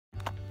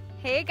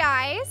Hey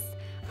guys,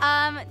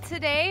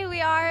 today we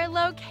are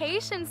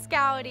location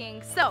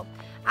scouting. So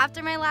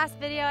after my last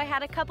video, I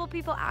had a couple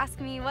people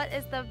ask me what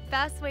is the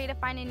best way to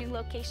find a new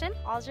location.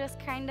 I'll just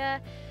kind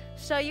of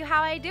show you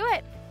how I do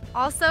it.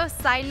 Also,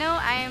 side note,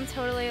 I am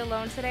totally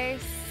alone today,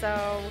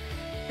 so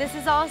this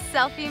is all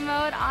selfie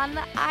mode on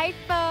the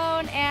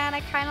iPhone, and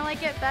I kind of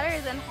like it better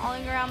than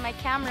hauling around my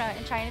camera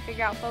and trying to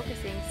figure out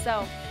focusing.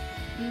 So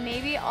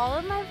maybe all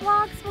of my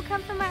vlogs will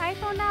come from my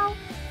iPhone now.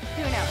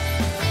 Who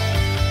knows?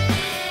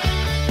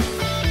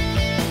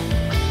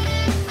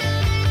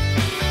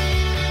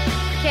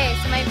 Okay,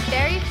 so my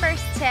very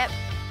first tip,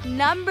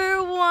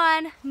 number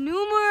one,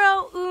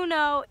 numero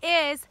uno,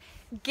 is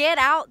get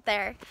out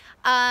there.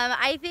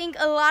 I think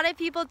a lot of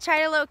people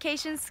try to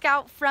location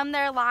scout from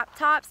their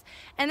laptops,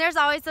 and there's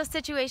always those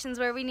situations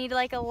where we need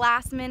like a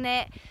last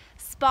minute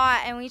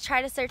spot and we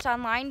try to search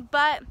online,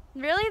 but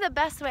really the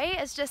best way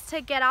is just to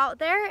get out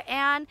there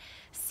and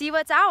see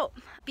what's out.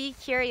 Be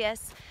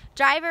curious.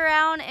 Drive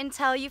around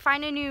until you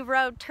find a new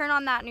road, turn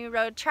on that new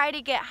road, try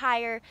to get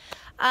higher.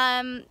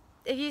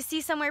 If you see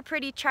somewhere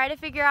pretty, try to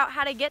figure out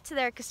how to get to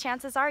there, because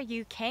chances are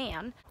you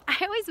can. I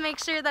always make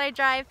sure that I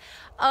drive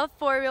a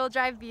four-wheel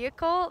drive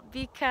vehicle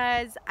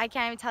because I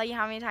can't even tell you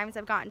how many times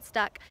I've gotten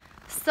stuck.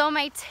 So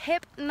my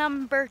tip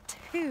number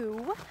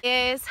two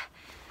is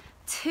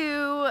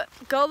to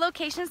go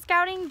location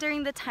scouting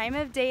during the time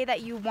of day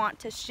that you want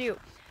to shoot.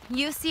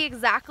 You see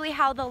exactly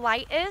how the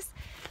light is,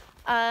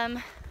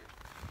 and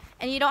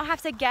you don't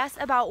have to guess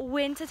about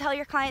when to tell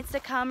your clients to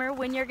come or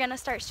when you're gonna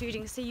start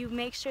shooting. So you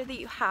make sure that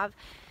you have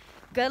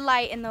good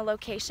light in the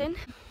location.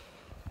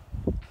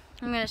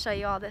 I'm gonna show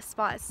you all this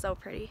spot. It's so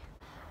pretty.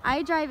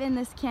 I drive in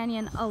this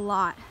canyon a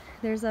lot.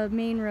 There's a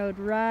main road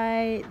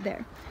right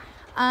there.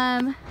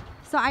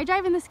 So I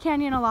drive in this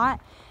canyon a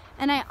lot,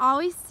 and I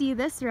always see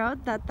this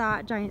road that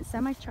giant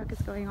semi truck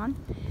is going on,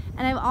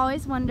 and I've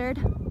always wondered,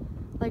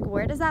 like,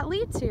 where does that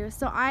lead to?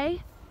 So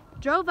I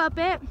drove up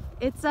it.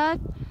 It's a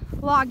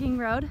logging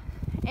road,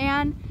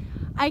 and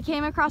I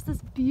came across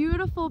this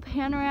beautiful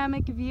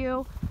panoramic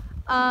view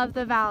of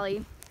the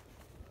valley.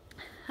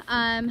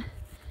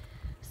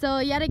 So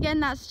yet again,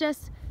 that's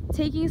just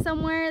taking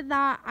somewhere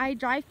that I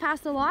drive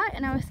past a lot,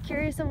 and I was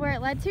curious of where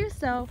it led to,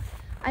 so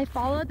I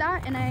followed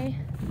that and I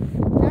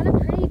found a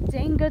pretty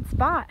dang good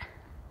spot.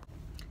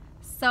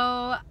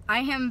 So I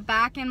am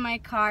back in my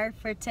car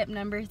for tip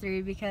number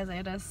three because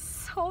it is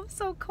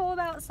so cold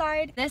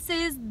outside. This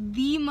is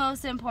the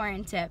most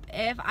important tip.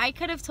 If I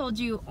could have told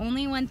you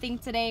only one thing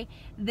today,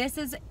 this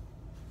is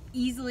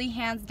easily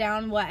hands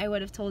down what I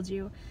would have told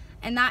you,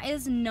 and that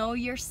is know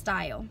your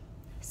style.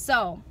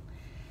 So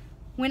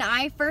when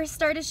I first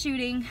started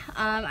shooting,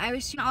 I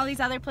was shooting all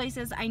these other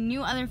places I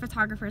knew other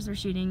photographers were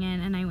shooting in,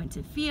 and I went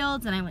to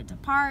fields and I went to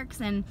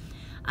parks, and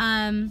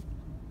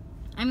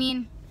I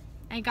mean,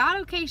 I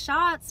got okay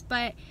shots,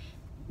 but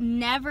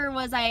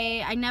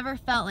I never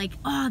felt like,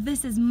 oh,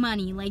 this is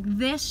money, like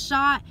this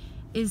shot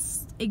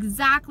is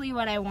exactly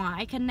what I want.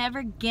 I could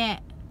never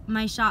get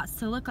my shots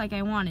to look like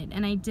I wanted,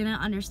 and I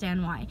didn't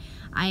understand why.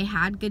 I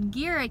had good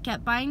gear, I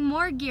kept buying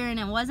more gear, and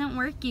it wasn't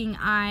working.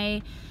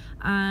 I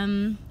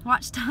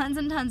watched tons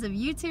and tons of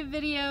YouTube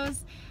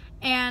videos,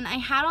 and I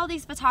had all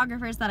these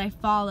photographers that I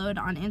followed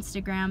on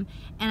Instagram,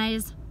 and I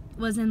just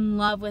was in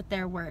love with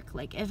their work.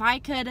 Like, if I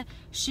could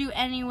shoot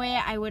anyway,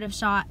 I would have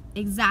shot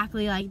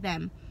exactly like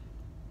them.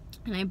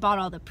 And I bought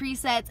all the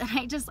presets,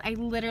 and I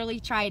literally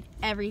tried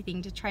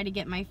everything to try to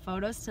get my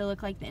photos to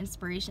look like the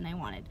inspiration I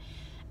wanted.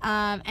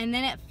 And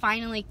then it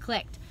finally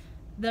clicked.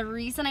 The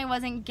reason I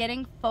wasn't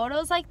getting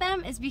photos like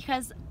them is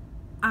because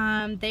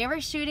they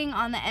were shooting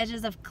on the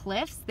edges of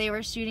cliffs, they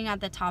were shooting at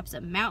the tops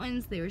of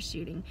mountains, they were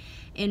shooting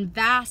in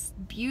vast,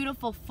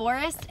 beautiful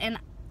forests, and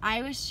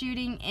I was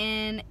shooting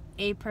in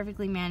a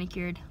perfectly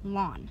manicured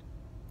lawn.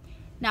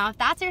 Now, if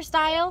that's your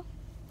style,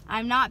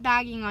 I'm not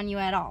bagging on you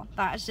at all.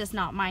 That's just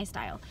not my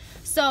style.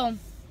 So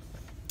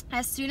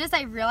as soon as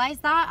I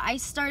realized that, I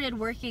started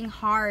working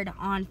hard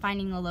on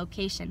finding a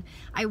location.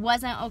 I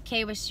wasn't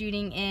okay with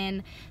shooting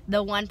in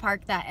the one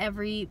park that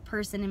every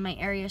person in my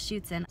area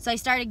shoots in. So I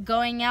started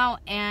going out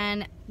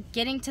and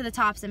getting to the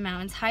tops of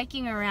mountains,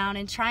 hiking around,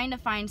 and trying to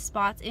find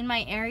spots in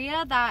my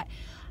area that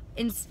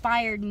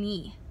inspired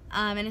me.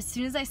 And as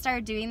soon as I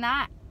started doing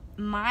that,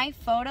 my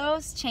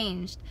photos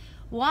changed.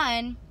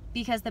 One,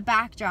 because the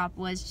backdrop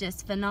was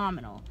just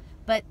phenomenal.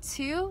 But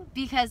two,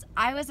 because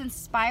I was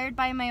inspired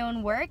by my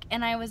own work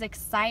and I was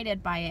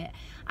excited by it.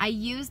 I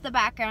used the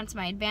background to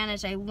my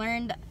advantage. I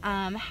learned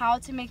how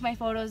to make my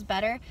photos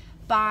better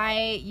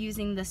by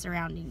using the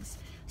surroundings.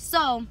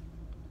 So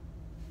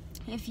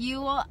if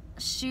you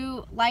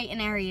shoot light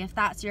and airy, if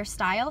that's your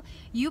style,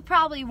 you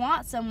probably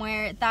want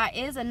somewhere that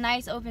is a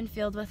nice open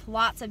field with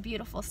lots of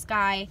beautiful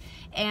sky,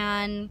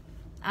 and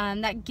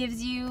that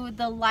gives you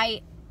the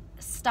light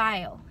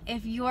style.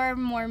 If you're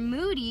more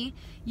moody,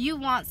 you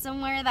want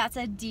somewhere that's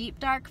a deep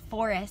dark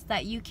forest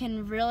that you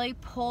can really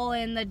pull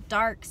in the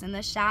darks and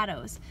the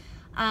shadows.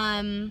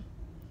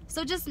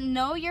 So just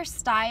know your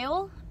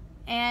style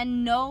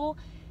and know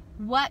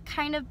what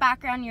kind of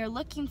background you're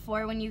looking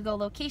for when you go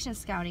location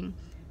scouting.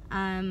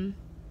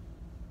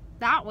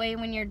 That way,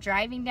 when you're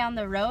driving down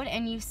the road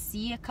and you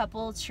see a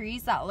couple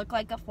trees that look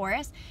like a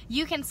forest,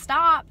 you can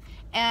stop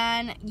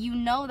and you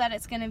know that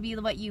it's gonna be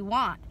what you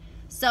want.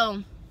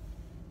 So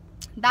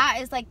that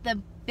is like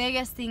the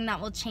biggest thing that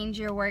will change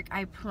your work,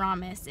 I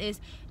promise, is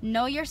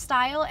know your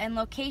style and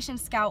location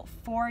scout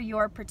for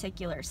your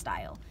particular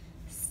style.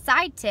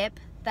 Side tip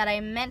that I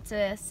meant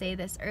to say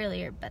this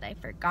earlier, but I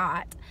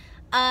forgot.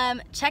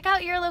 Check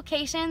out your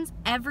locations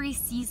every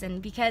season,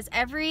 because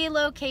every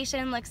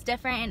location looks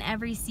different in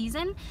every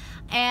season,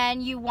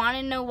 and you want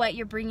to know what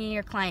you're bringing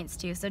your clients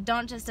to. So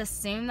don't just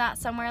assume that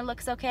somewhere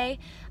looks okay.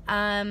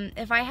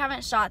 If I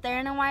haven't shot there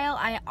in a while,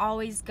 I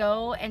always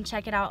go and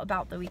check it out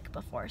about the week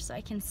before so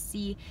I can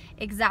see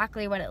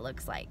exactly what it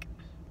looks like.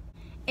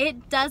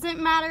 It doesn't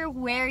matter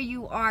where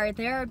you are,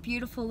 there are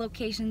beautiful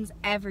locations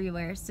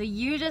everywhere, so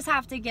you just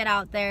have to get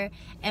out there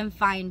and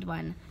find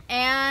one.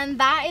 And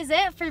that is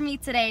it for me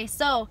today.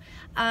 So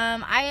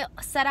I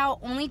set out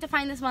only to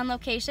find this one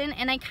location,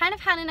 and I kind of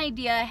had an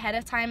idea ahead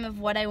of time of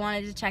what I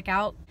wanted to check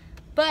out,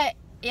 but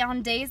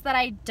on days that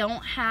I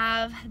don't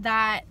have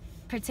that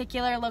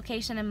particular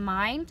location in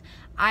mind,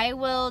 I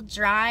will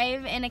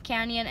drive in a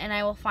canyon and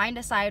I will find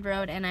a side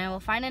road and I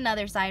will find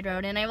another side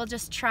road, and I will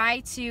just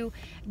try to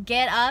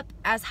get up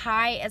as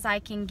high as I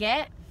can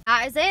get.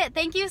 That is it.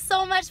 Thank you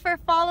so much for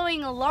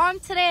following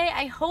along today.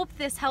 I hope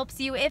this helps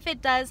you. If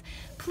it does,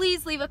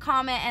 please leave a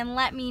comment and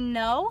let me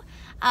know.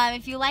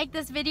 If you like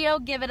this video,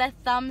 give it a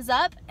thumbs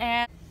up,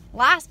 and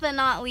last but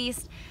not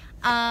least,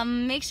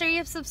 make sure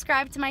you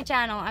subscribe to my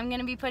channel. I'm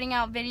going to be putting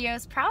out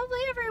videos probably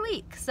every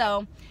week,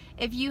 so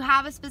if you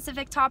have a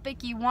specific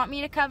topic you want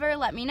me to cover,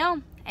 let me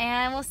know,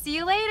 and we'll see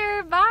you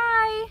later.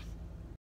 Bye!